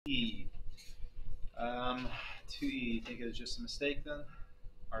2e, you think it's just a mistake then?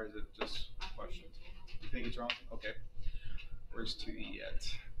 Or is it just a question? You think it's wrong? Okay. Where's 2e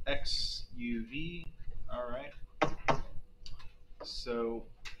at? X, U, V. Alright. So,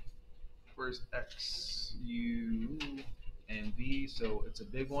 where's X, U, and V? So, it's a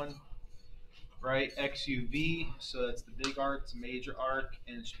big one. Right? X, U, V. So, that's the big arc. It's a major arc.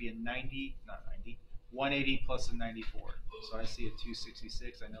 And it should be a 90, not 90, 180 plus a 94. So, I see a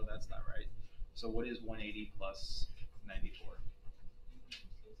 266. I know that's not right. So, what is 180 plus 94?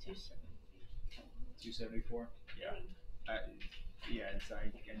 274? Yeah. Yeah, I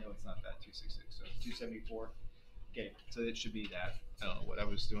know it's not that 266, so 274. Okay, so it should be that. I don't know what I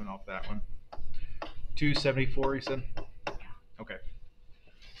was doing off that one. 274, you said? Okay.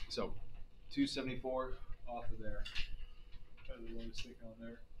 So 274 off of there. That's the lowest thing on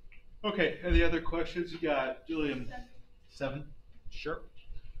there. Okay, any other questions you got? Julian? 7? Sure.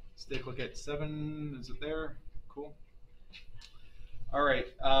 Let's take a look at 7. Is it there? Cool. All right,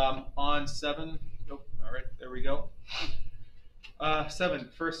 on 7. Oh, all right, there we go. 7,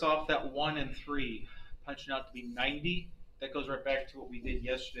 first off, that 1 and 3, punching out to be 90. That goes right back to what we did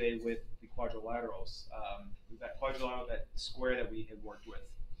yesterday with the quadrilaterals. That quadrilateral, that square that we had worked with.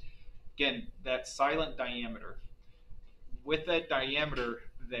 Again, that silent diameter. With that diameter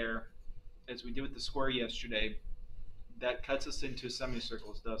there, as we did with the square yesterday, that cuts us into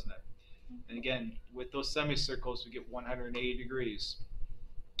semicircles, doesn't it? And again, with those semicircles, we get 180 degrees.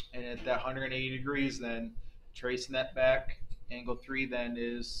 And at that 180 degrees, then, tracing that back, angle 3 then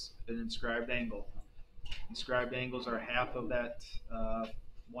is an inscribed angle. Inscribed angles are half of that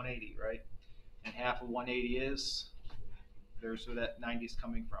 180, right? And half of 180 is, there's where that 90 is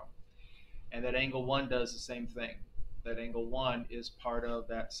coming from. And that angle 1 does the same thing. That angle 1 is part of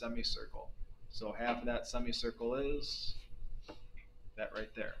that semicircle. So half of that semicircle is that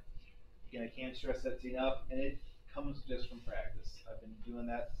right there. Again, I can't stress that enough, and it comes just from practice. I've been doing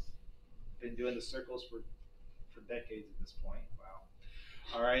that, been doing the circles for decades at this point. Wow.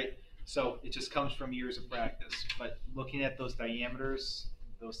 All right, so it just comes from years of practice. But looking at those diameters,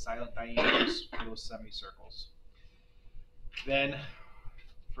 those silent diameters for those semicircles. Then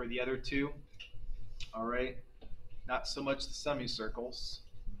for the other two, all right, not so much the semicircles,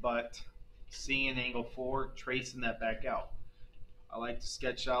 but seeing angle 4, tracing that back out. I like to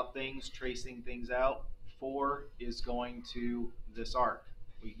sketch out things, tracing things out. 4 is going to this arc.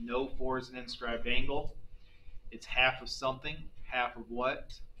 We know 4 is an inscribed angle. It's half of something. Half of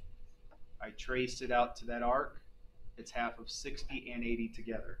what? I traced it out to that arc. It's half of 60 and 80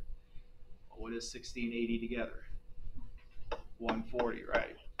 together. What is 60 and 80 together? 140,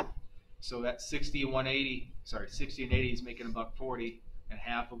 right? So that 60 and 180, sorry, 60 and 80 is making a buck 40, and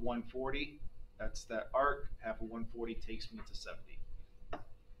half of 140, that's that arc. Half of 140 takes me to 70.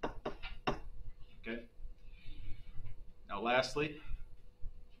 Okay. Now, lastly,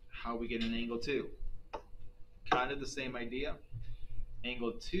 how we get an angle 2. Kind of the same idea.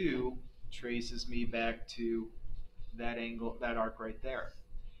 Angle 2 traces me back to that angle, that arc right there.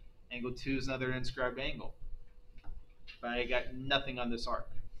 Angle 2 is another inscribed angle. But I got nothing on this arc.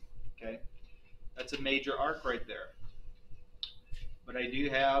 Okay, that's a major arc right there. But I do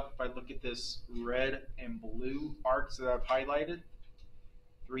have, if I look at this red and blue arcs that I've highlighted,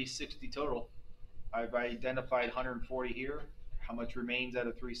 360 total. I've identified 140 here. How much remains out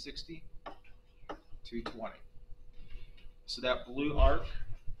of 360? 220. So that blue arc,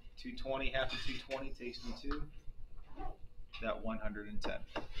 220, half of 220 takes me to that 110.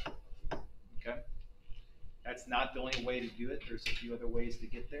 Okay? That's not the only way to do it. There's a few other ways to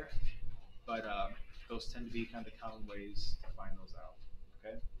get there, but those tend to be kind of the common ways to find those out.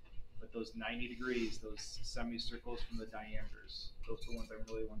 Okay? But those 90 degrees, those semicircles from the diameters, those are the ones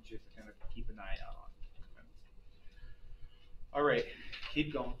I really want you to kind of keep an eye out on. Okay? All right,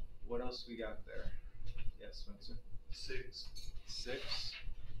 keep going. What else we got there? Yes, Spencer? 6. 6.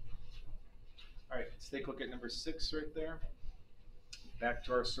 All right, let's take a look at number 6 right there. Back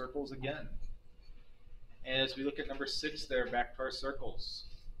to our circles again. And as we look at number 6 there, back to our circles,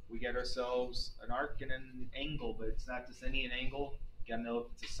 we get ourselves an arc and an angle, but it's not just any angle. You gotta know if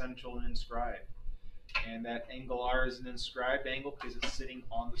it's essential and inscribed. And that angle R is an inscribed angle because it's sitting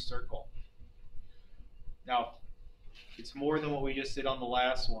on the circle. Now, it's more than what we just did on the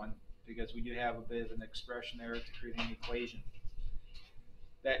last one, because we do have a bit of an expression there to create an equation.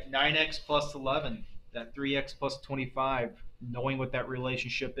 That 9x plus 11, that 3x plus 25, knowing what that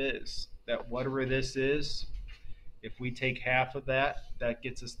relationship is, that whatever this is, if we take half of that, that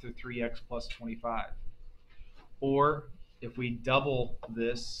gets us to 3x plus 25. Or if we double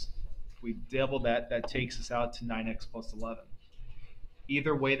this, if we double that, that takes us out to 9x plus 11.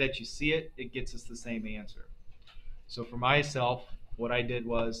 either way that you see it, it gets us the same answer. So for myself, what I did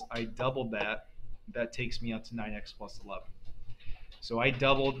was I doubled that. That takes me up to 9x plus 11. So I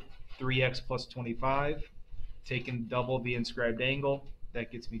doubled 3x plus 25, taking double the inscribed angle,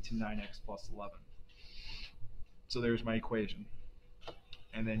 that gets me to 9x plus 11. So there's my equation.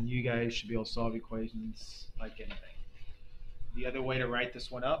 And then you guys should be able to solve equations like anything. The other way to write this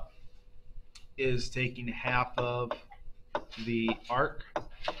one up is taking half of the arc.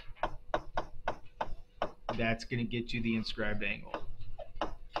 That's going to get you the inscribed angle.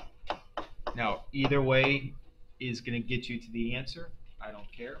 Now, either way is going to get you to the answer. I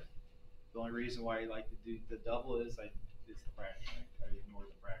don't care. The only reason why I like to do the double is it's the fraction. I ignore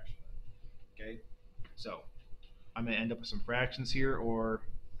the fraction. Okay? So, I'm going to end up with some fractions here, or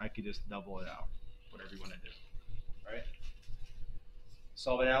I could just double it out. Whatever you want to do. All right?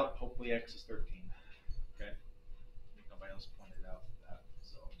 Solve it out. Hopefully x is 13. Okay? Nobody else pointed out that.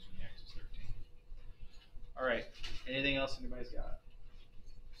 So, assuming x is 13. All right. Anything else anybody's got?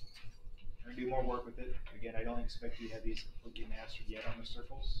 I'm going to do more work with it. Again, I don't expect you to have these completely mastered yet on the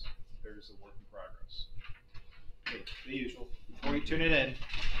circles. There's a work in progress. Okay, the usual. Before you tune it in,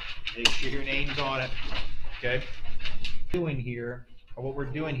 make sure your name's on it. Okay? What we're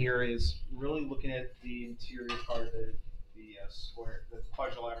doing here is really looking at the interior part of the square, the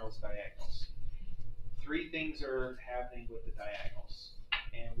quadrilaterals, diagonals. Three things are happening with the diagonals,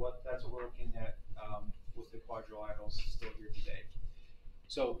 and that's what we're looking at with the quadrilaterals still here today.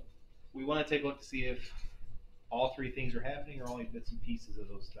 So we want to take a look to see if all three things are happening or only bits and pieces of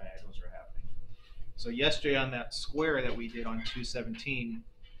those diagonals are happening. So yesterday on that square that we did on 217,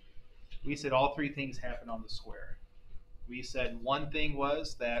 we said all three things happen on the square. We said one thing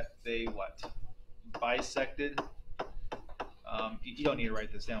was that they bisected. You don't need to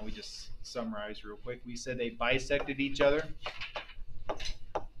write this down. We just summarized real quick. We said they bisected each other.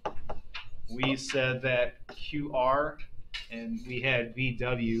 We said that QR, and we had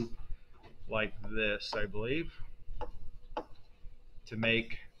VW like this, I believe, to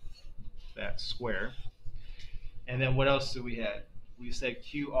make that square. And then what else did we have? We said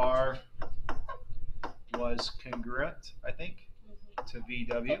QR was congruent, I think, to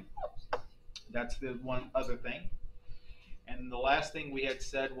VW. That's the one other thing. And the last thing we had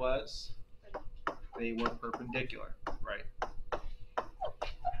said was they were perpendicular, right?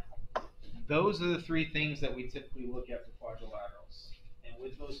 Those are the three things that we typically look at for quadrilaterals. And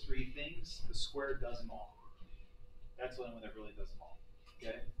with those three things, the square does them all. That's the only one that really does them all.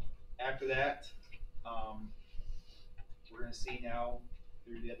 Okay. After that, we're going to see now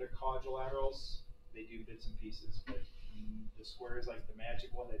through the other quadrilaterals, they do bits and pieces, but the square is like the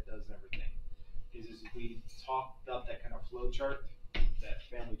magic one that does everything. Because if we talked up that kind of flow chart, that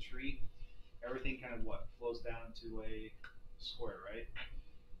family tree, everything kind of flows down to a square, right?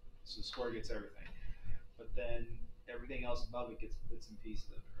 So the square gets everything. But then everything else above it gets bits and pieces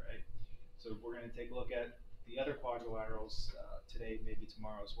of it, right? So we're going to take a look at the other quadrilaterals today, maybe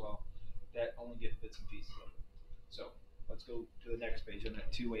tomorrow as well, that only get bits and pieces of it. So let's go to the next page on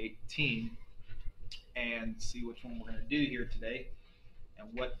that 218 and see which one we're going to do here today and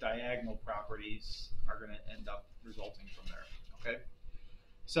what diagonal properties are going to end up resulting from there. Okay?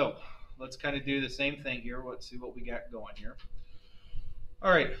 So let's kind of do the same thing here. Let's see what we got going here.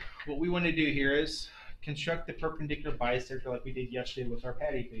 All right, what we want to do here is construct the perpendicular bisector like we did yesterday with our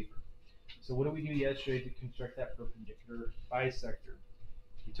patty paper. So what did we do yesterday to construct that perpendicular bisector?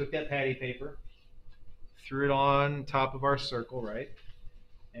 We took that patty paper, threw it on top of our circle, right?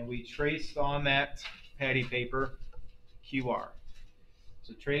 And we traced on that patty paper QR.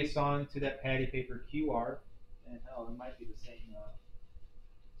 So trace on to that patty paper QR, and hell, it might be the same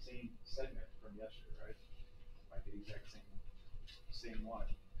segment from yesterday, right? Might be the exact same one.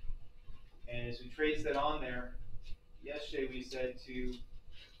 And as we trace that on there, yesterday we said to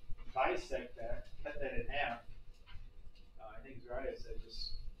bisect that, cut that in half. I think Zariah said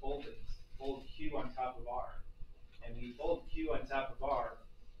just fold it, fold Q on top of R. And when you fold Q on top of R,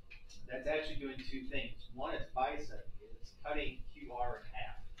 that's actually doing two things. One is bisecting, it's cutting QR in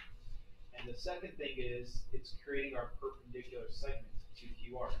half. And the second thing is it's creating our perpendicular segment to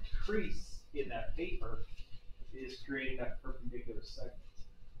QR. The crease in that paper is creating that perpendicular segment.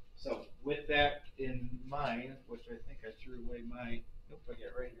 So with that in mind, which I think I threw away my, nope, I got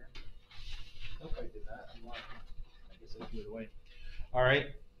it right here. Nope, I did not. I'm lying. I guess I threw it away. All right,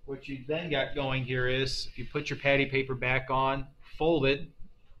 what you then got going here is if you put your patty paper back on, folded,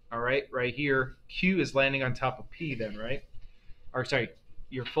 all right, right here, Q is landing on top of P then, right? Or sorry,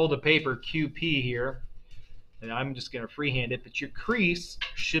 your folded paper, QP here, and I'm just going to freehand it, but your crease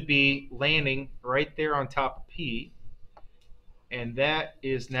should be landing right there on top of P. And that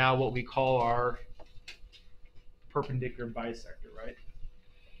is now what we call our perpendicular bisector, right?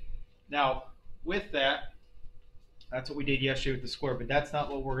 Now, with that, that's what we did yesterday with the square, but that's not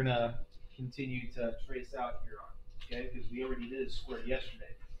what we're going to continue to trace out here on, okay? Because we already did a square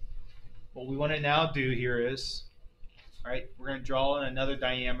yesterday. What we want to now do here is, all right, we're going to draw in another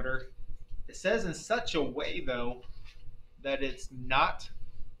diameter. It says in such a way, though, that it's not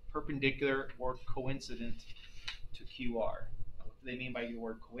perpendicular or coincident to QR. What do they mean by the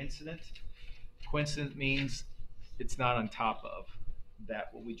word coincident? Coincident means it's not on top of that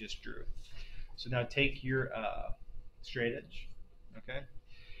what we just drew. So now take your straight edge, okay?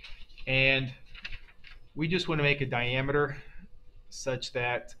 And we just want to make a diameter such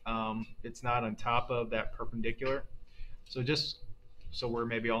that it's not on top of that perpendicular. So just so we're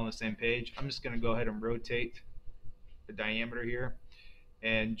maybe all on the same page, I'm just going to go ahead and rotate the diameter here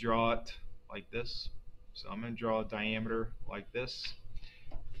and draw it like this. So I'm going to draw a diameter like this.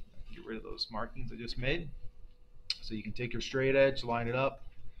 Get rid of those markings I just made. So you can take your straight edge, line it up,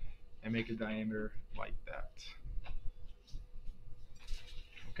 and make a diameter like that.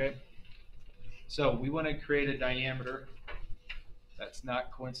 Okay? So we want to create a diameter that's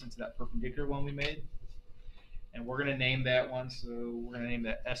not coincident to that perpendicular one we made. And we're going to name that one, so we're going to name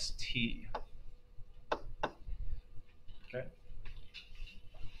that ST. Okay?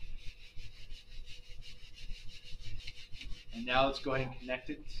 And now let's go ahead and connect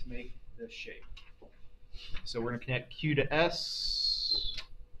it to make the shape. So we're going to connect Q to S,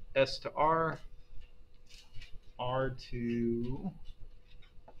 S to R, R to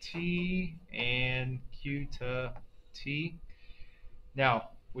T, and Q to T. Now,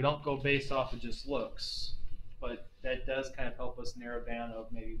 we don't go based off of just looks, but that does kind of help us narrow down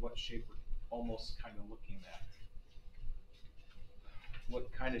of maybe what shape we're almost kind of looking at.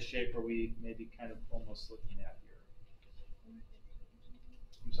 What kind of shape are we maybe kind of almost looking at here?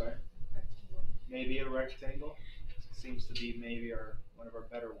 I'm sorry? Maybe a rectangle. Seems to be maybe one of our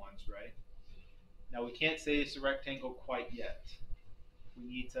better ones, right? Now we can't say it's a rectangle quite yet. We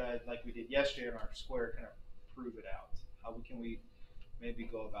need to, like we did yesterday in our square, kind of prove it out. How can we maybe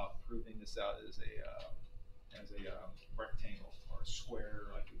go about proving this out as a rectangle or a square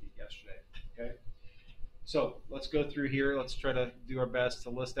like we did yesterday? Okay. So let's go through here. Let's try to do our best to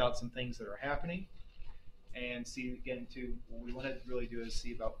list out some things that are happening and see again to what we want to really do is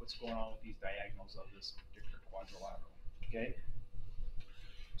see about what's going on with these diagonals of this particular quadrilateral. Okay.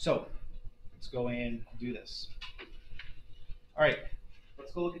 So let's go and do this. All right.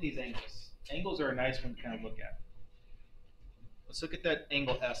 Let's go look at these angles. Angles are a nice one to kind of look at. Let's look at that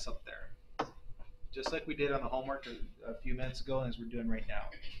angle S up there. Just like we did on the homework a few minutes ago and as we're doing right now.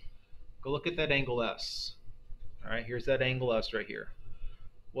 Go look at that angle S. All right, here's that angle S right here.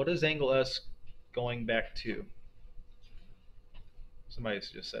 What is angle S going back to? Somebody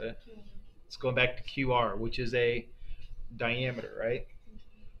just said it. It's going back to QR, which is a diameter, right?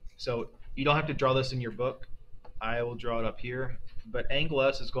 So you don't have to draw this in your book. I will draw it up here. But angle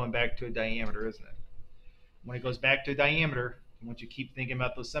S is going back to a diameter, isn't it? When it goes back to a diameter, I want you to keep thinking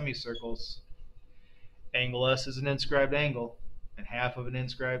about those semicircles. Angle S is an inscribed angle, and half of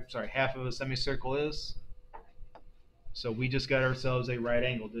a semicircle is. So we just got ourselves a right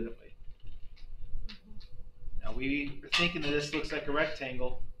angle, didn't we? Now we are thinking that this looks like a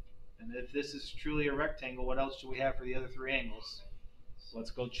rectangle, and if this is truly a rectangle, what else do we have for the other three angles? So let's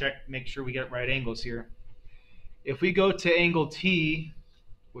go check, make sure we get right angles here. If we go to angle T,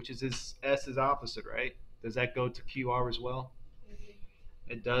 which is this S is opposite, right? Does that go to QR as well?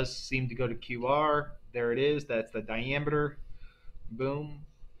 It does seem to go to QR. There it is. That's the diameter. Boom.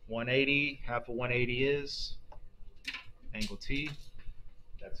 180. Half of 180 is angle T.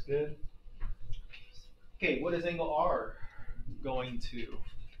 That's good. Okay, what is angle R going to?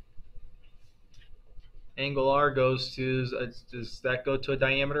 Angle R goes to, does that go to a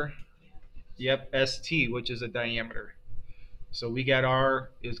diameter? Yep, ST, which is a diameter. So we got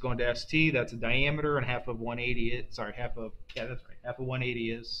R is going to ST, that's a diameter, and half of 180 is, half of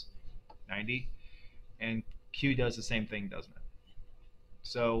 180 is 90. And Q does the same thing, doesn't it?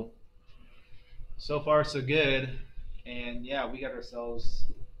 So far so good. And yeah, we got ourselves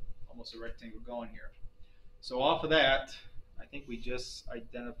almost a rectangle going here. So off of that, I think we just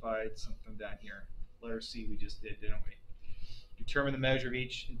identified something down here. Letter C we just did, didn't we? Determine the measure of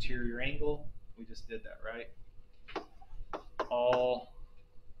each interior angle. We just did that, right? All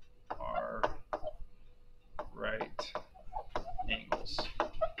are right angles.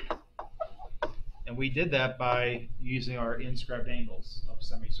 And we did that by using our inscribed angles of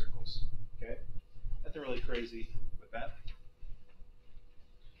semicircles. Okay? Nothing really crazy with that.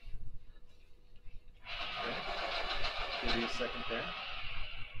 Okay. give you a second there.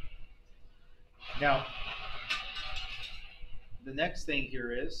 Now, the next thing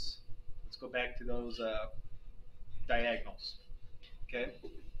here is, let's go back to those diagonals. Okay.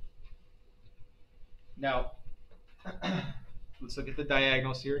 Now, let's look at the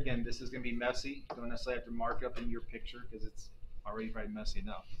diagonals here. Again, this is going to be messy. You don't necessarily have to mark up in your picture because it's already probably messy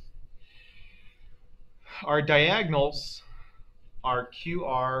enough. Our diagonals are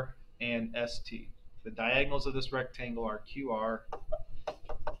QR and ST. The diagonals of this rectangle are QR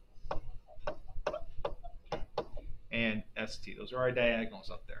and ST. Those are our diagonals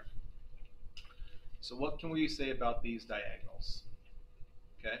up there. So what can we say about these diagonals?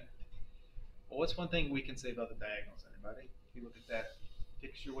 Okay. Well, what's one thing we can say about the diagonals, anybody? If you look at that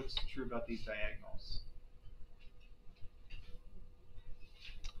picture, what's true about these diagonals?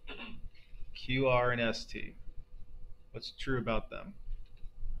 QR and ST. What's true about them?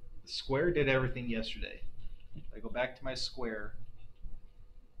 The square did everything yesterday. If I go back to my square,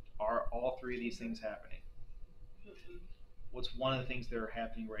 are all three of these things happening? What's one of the things that are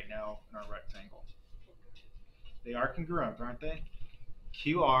happening right now in our rectangle? They are congruent, aren't they?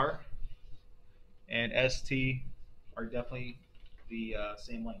 QR and ST are definitely the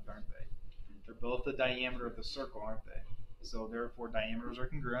same length, aren't they? They're both the diameter of the circle, aren't they? So therefore diameters are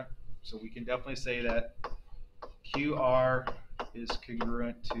congruent. So we can definitely say that QR is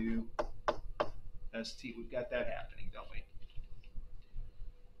congruent to ST. We've got that happening, don't we?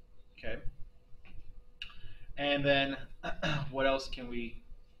 Okay. And then what else can we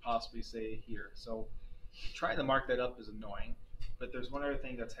possibly say here? So trying to mark that up is annoying, but there's one other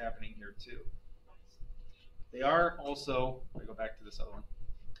thing that's happening here too. They are also, I go back to this other one,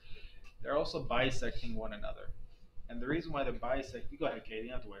 they're also bisecting one another. And the reason why they're bisecting, you go ahead, Katie, you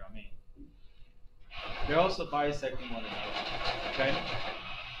don't have to wait on me. They're also bisecting one another, okay?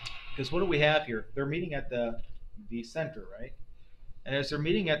 Because what do we have here? They're meeting at the center, right? And as they're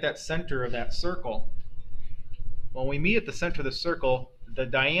meeting at that center of that circle, when we meet at the center of the circle, the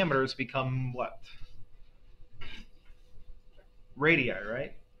diameters become what? Radii,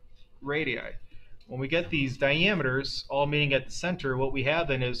 right? Radii. When we get these diameters all meeting at the center, what we have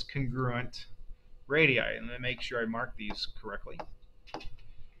then is congruent radii. And let me make sure I mark these correctly.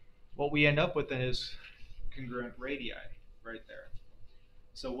 What we end up with then is congruent radii right there.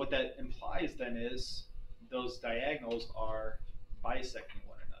 So what that implies then is those diagonals are bisecting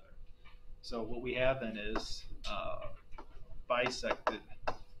one another. So what we have then is bisected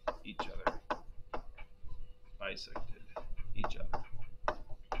each other. Bisected each other.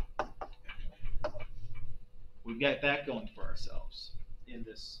 We've got that going for ourselves in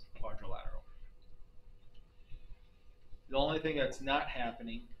this quadrilateral. The only thing that's not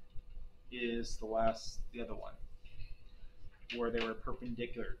happening is the other one, where they were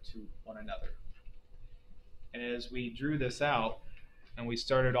perpendicular to one another. And as we drew this out, and we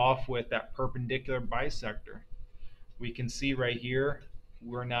started off with that perpendicular bisector, we can see right here,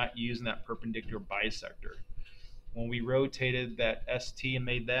 we're not using that perpendicular bisector. When we rotated that ST and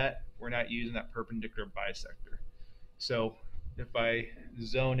made that, we're not using that perpendicular bisector. So if I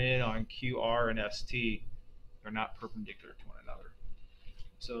zone in on QR and ST, they're not perpendicular to one another.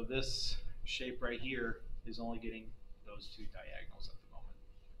 So this shape right here is only getting those two diagonals at the moment.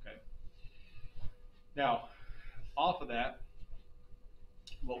 Okay. Now, off of that,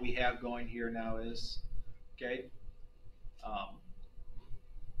 what we have going here now is, okay,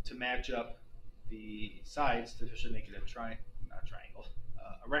 to match up the sides to officially make it a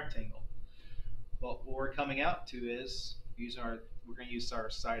rectangle. Well, what we're coming out to is we're going to use our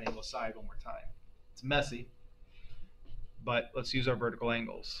side angle side one more time. It's messy, but let's use our vertical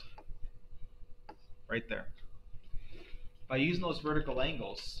angles right there. By using those vertical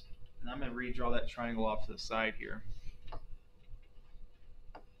angles, and I'm going to redraw that triangle off to the side here.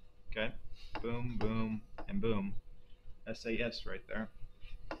 Okay, boom, boom, and boom. SAS right there.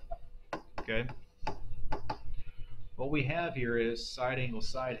 Okay. What we have here is side angle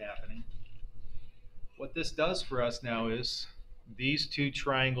side happening. What this does for us now is these two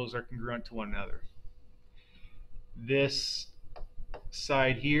triangles are congruent to one another. This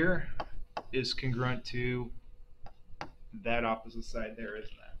side here is congruent to that opposite side there,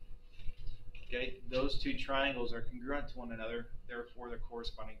 isn't that? Okay, those two triangles are congruent to one another, therefore the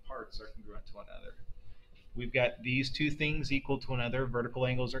corresponding parts are congruent to one another. We've got these two things equal to one another, vertical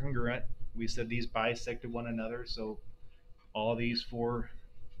angles are congruent. We said these bisected one another, so all these four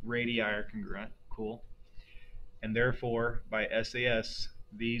radii are congruent. Cool. And therefore, by SAS,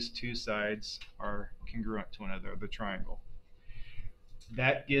 these two sides are congruent to one another, the triangle.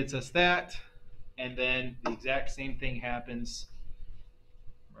 That gives us that, and then the exact same thing happens,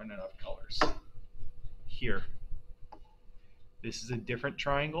 running out of colors, here. This is a different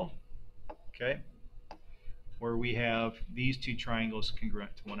triangle, okay, where we have these two triangles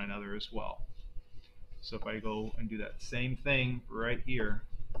congruent to one another as well. So if I go and do that same thing right here,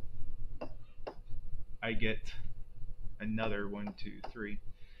 I get another 1, 2, 3.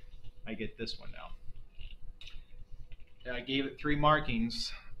 I get this one now. And I gave it 3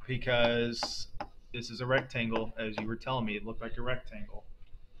 markings because this is a rectangle. As you were telling me, it looked like a rectangle.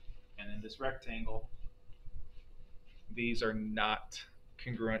 And in this rectangle, these are not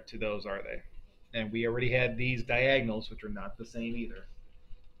congruent to those, are they? And we already had these diagonals, which are not the same either.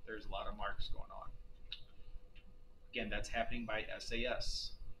 There's a lot of marks going on. Again, that's happening by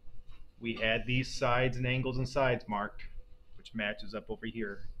SAS. We had these sides and angles and sides marked, which matches up over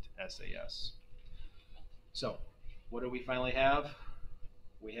here to SAS. So, what do we finally have?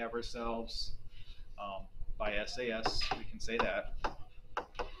 We have ourselves, by SAS, we can say that.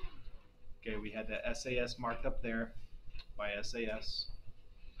 Okay, we had that SAS marked up there by SAS.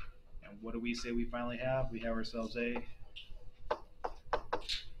 And what do we say we finally have? We have ourselves a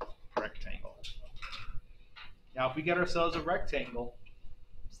rectangle. Now, if we get ourselves a rectangle,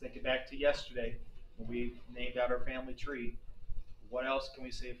 let's think it back to yesterday when we named out our family tree. What else can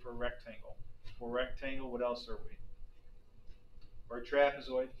we say for a rectangle? For a rectangle, what else are we? We're a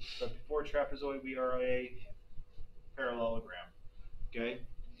trapezoid, but before trapezoid, we are a parallelogram. Okay?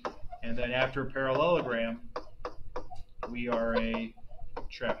 And then after a parallelogram, we are a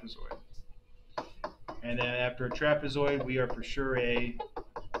trapezoid. And then after a trapezoid, we are for sure we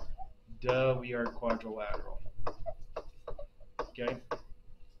are quadrilateral. Okay?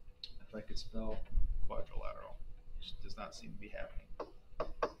 If I could spell quadrilateral, which does not seem to be happening.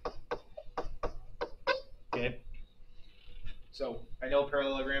 Okay? So I know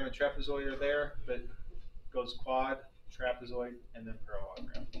parallelogram and trapezoid are there, but it goes quad, trapezoid, and then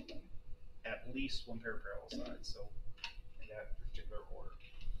parallelogram. At least one pair of parallel sides, so in that particular order.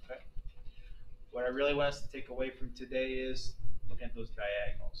 Okay? What I really want us to take away from today is looking at those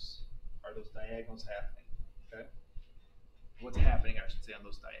diagonals. Are those diagonals happening? Okay? What's happening, I should say, on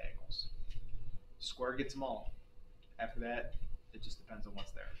those diagonals? Square gets them all. After that, it just depends on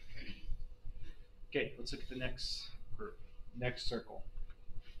what's there. Okay, let's look at the next group. Next circle.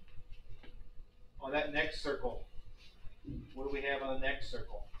 On that next circle, what do we have on the next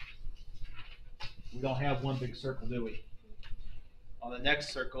circle? We don't have one big circle, do we? On the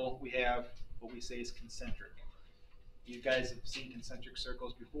next circle, we have what we say is concentric. You guys have seen concentric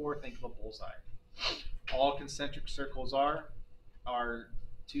circles before. Think of a bullseye. All concentric circles are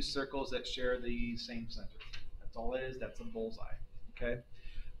 2 circles that share the same center. That's all it is. That's a bullseye. Okay?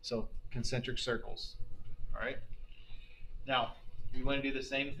 So concentric circles. All right? Now, we want to do the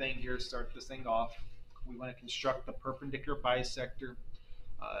same thing here to start this thing off. We want to construct the perpendicular bisector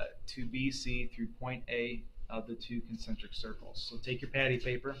to BC through point A of the 2 concentric circles. So take your patty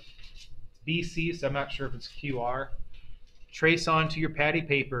paper. It's BC, so I'm not sure if it's QR. Trace onto your patty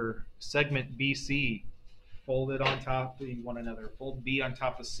paper segment BC. Fold it on top of one another. Fold B on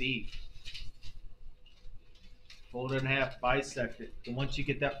top of C. Fold it in half, bisect it. And once you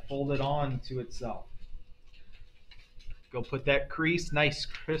get that folded on to itself, go put that crease, nice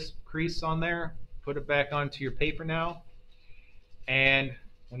crisp crease on there. Put it back onto your paper now. And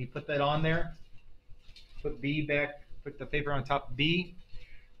when you put that on there, put B back, put the paper on top of B.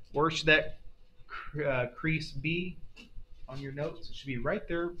 Where should that crease be on your notes? It should be right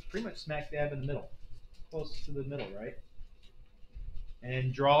there, pretty much smack dab in the middle. Close to the middle, right?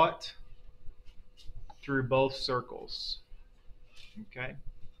 And draw it through both circles. Okay?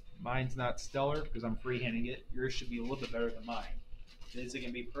 Mine's not stellar because I'm freehanding it. Yours should be a little bit better than mine. Is it going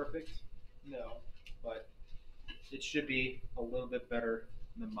to be perfect? No, but it should be a little bit better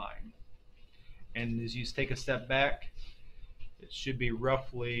than mine. And as you take a step back, it should be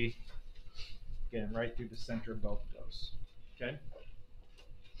roughly, again, right through the center of both of those. Okay?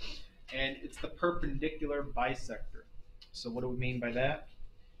 And it's the perpendicular bisector. So what do we mean by that?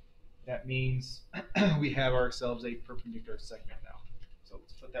 That means we have ourselves a perpendicular segment now. So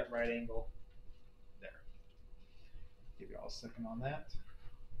let's put that right angle there. Give you all a second on that.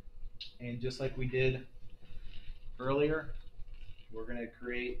 And just like we did earlier, we're going to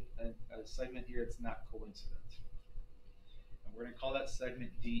create a segment here that's not coincident. And we're going to call that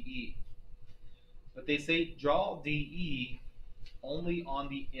segment DE. But they say draw DE only on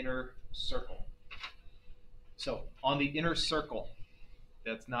the inner circle. So on the inner circle,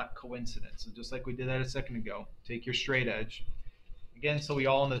 that's not coincidence. So just like we did that a second ago, take your straight edge. Again, so we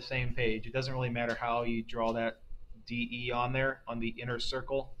all on the same page. It doesn't really matter how you draw that DE on there, on the inner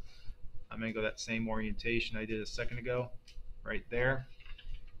circle. I'm going to go that same orientation I did a second ago, right there.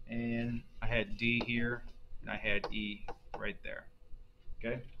 And I had D here, and I had E right there.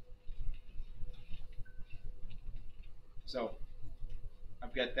 Okay? So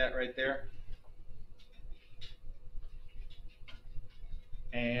I've got that right there.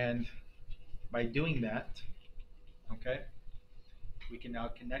 And by doing that, okay, we can now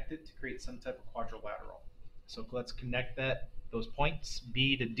connect it to create some type of quadrilateral. So let's connect those points,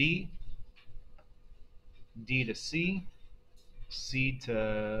 B to D, D to C, C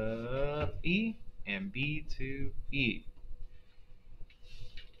to E, and B to E.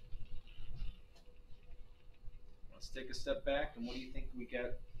 Let's take a step back, and what do you think we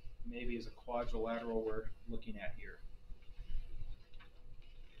get maybe as a quadrilateral we're looking at here?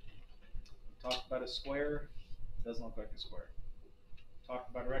 We talked about a square, doesn't look like a square. Talked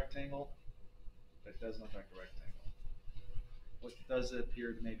about a rectangle, that doesn't look like a rectangle. What does it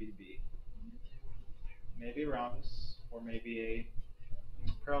appear to maybe be? Maybe a rhombus, or maybe a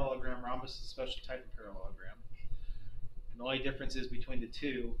parallelogram. Rhombus is a special type of parallelogram. And the only difference is between the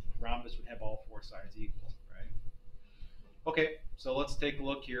two, rhombus would have all four sides equal, right? Okay, so let's take a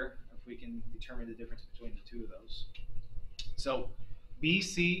look here if we can determine the difference between the two of those. So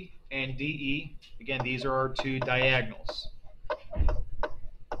BC and DE, again, these are our two diagonals.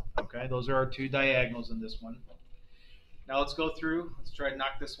 Okay, those are our two diagonals in this one. Now let's go through, let's try to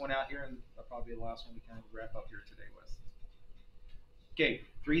knock this one out here, and that'll probably be the last one we kind of wrap up here today with. Okay,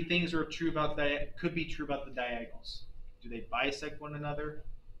 three things are true about could be true about the diagonals. Do they bisect one another?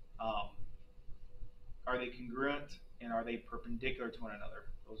 Are they congruent? And are they perpendicular to one another?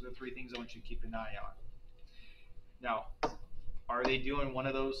 Those are the three things I want you to keep an eye on. Now, are they doing one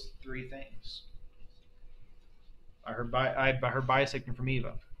of those three things? I heard bisecting from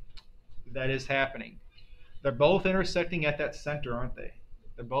Eva. That is happening. They're both intersecting at that center, aren't they?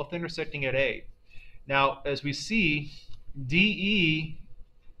 They're both intersecting at A. Now, as we see, DE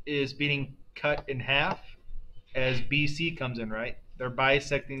is being cut in half as BC comes in, right? They're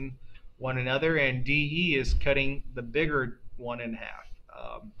bisecting one another, and DE is cutting the bigger one in half,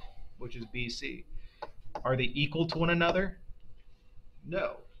 which is BC. Are they equal to one another?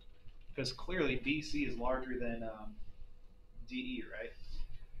 No, because clearly BC is larger than DE, right?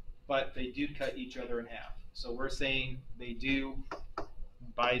 But they do cut each other in half. So we're saying they do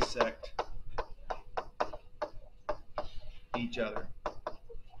bisect each other.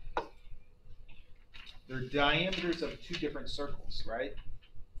 They're diameters of two different circles, right?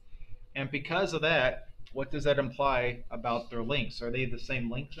 And because of that, what does that imply about their lengths? Are they the same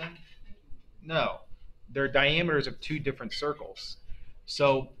length then? No. They're diameters of two different circles.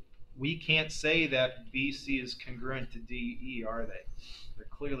 So we can't say that BC is congruent to DE, are they? They're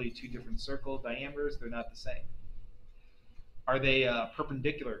clearly two different circle diameters. They're not the same. Are they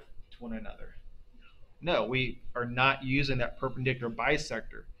perpendicular to one another? No, we are not using that perpendicular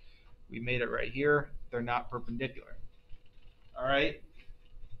bisector. We made it right here. They're not perpendicular. All right,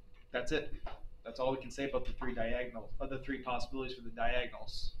 that's it. That's all we can say about the three diagonals, the three possibilities for the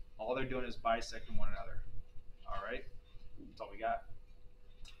diagonals. All they're doing is bisecting one another. All right, that's all we got.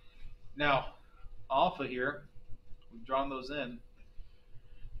 Now, alpha here, we've drawn those in.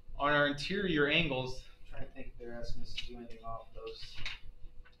 On our interior angles, I'm trying to think if they're asking us to do anything off those.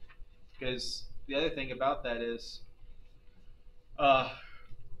 Because the other thing about that is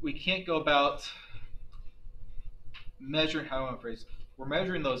we can't go about measuring, how I'm phrase, we're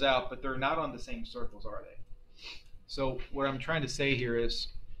measuring those out, but they're not on the same circles, are they? So what I'm trying to say here is,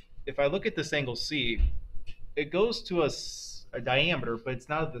 if I look at this angle C, it goes to a diameter, but it's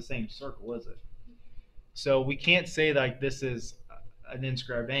not at the same circle, is it? So we can't say like this is an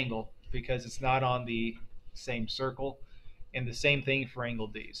inscribed angle because it's not on the same circle, and the same thing for angle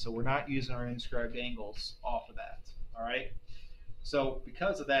D. So we're not using our inscribed angles off of that, all right? So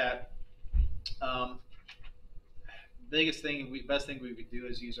because of that, best thing we could do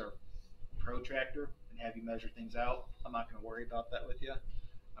is use our protractor and have you measure things out. I'm not going to worry about that with you.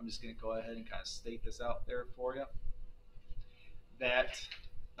 I'm just going to go ahead and kind of state this out there for you. That,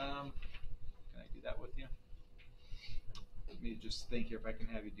 can I do that with you? Let me just think here if I can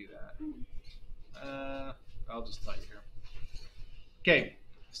have you do that. I'll just tell you here. Okay,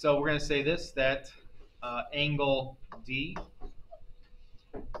 so we're going to say this, that angle D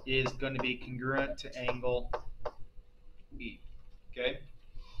is going to be congruent to angle E. Okay?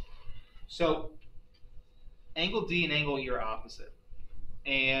 So angle D and angle E are opposite.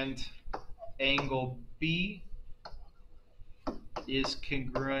 And angle B is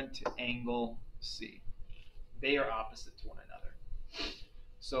congruent to angle C. They are opposite to one another.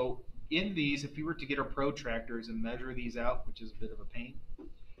 So in these, if you were to get our protractors and measure these out, which is a bit of a pain,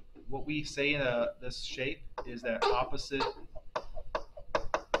 what we say in this shape is that opposite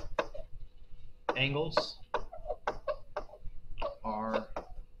angles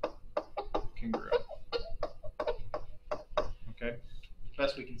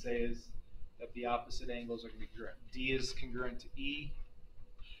best we can say is that the opposite angles are going to be congruent. D is congruent to E,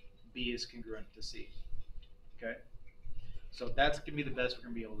 B is congruent to C. Okay? So that's going to be the best we're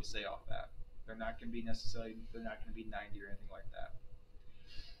going to be able to say off that. They're not going to be 90 or anything like that.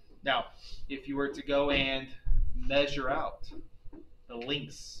 Now, if you were to go and measure out the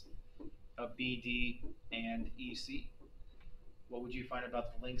lengths of BD and EC, what would you find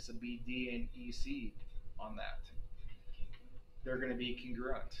about the lengths of BD and EC on that? They're going to be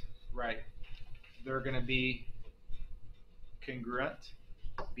congruent, right? They're going to be congruent.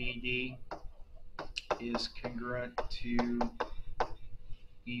 BD is congruent to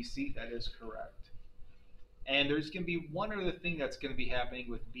EC. That is correct. And there's going to be one other thing that's going to be happening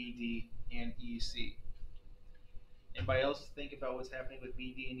with BD and EC. Anybody else think about what's happening with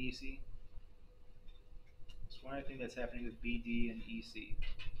BD and EC? There's one other thing that's happening with BD and EC.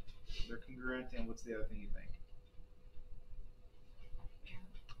 They're congruent, and what's the other thing you think?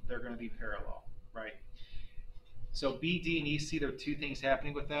 They're going to be parallel, right? So BD and EC, there are two things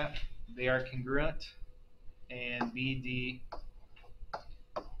happening with that. They are congruent, and BD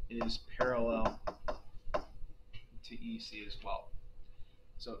is parallel to EC as well.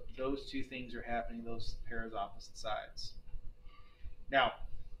 So those two things are happening, those pairs opposite sides. Now,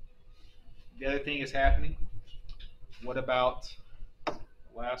 the other thing is happening. What about the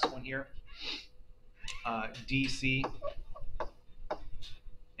last one here? DC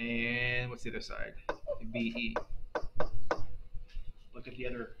and what's the other side? BE. Look at the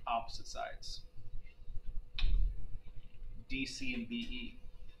other opposite sides. DC and BE.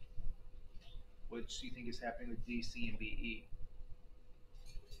 What do you think is happening with DC and BE?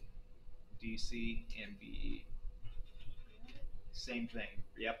 DC and BE. Same thing.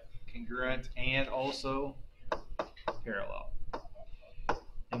 Yep. Congruent and also parallel.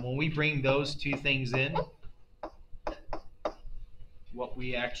 And when we bring those two things in, what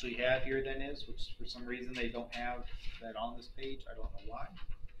we actually have here then is, which for some reason they don't have that on this page, I don't know why.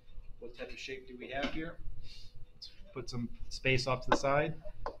 What type of shape do we have here? Let's put some space off to the side.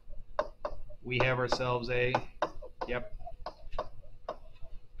 We have ourselves a, yep,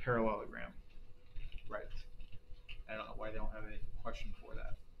 parallelogram. Right. I don't know why they don't have a question for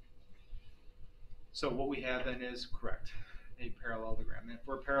that. So what we have then is correct, a parallelogram. And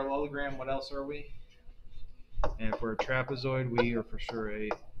for a parallelogram, what else are we? And for a trapezoid, we are for sure a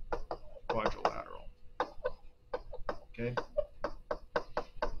quadrilateral. Okay?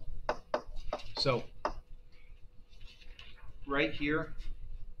 So, right here,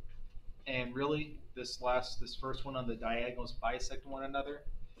 and really this first one on the diagonals bisect one another,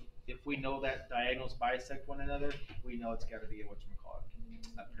 if we know that diagonals bisect one another, we know it's got to be a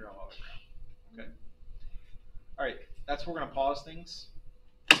parallelogram. Okay? All right, that's where we're going to pause things.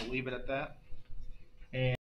 We'll leave it at that. And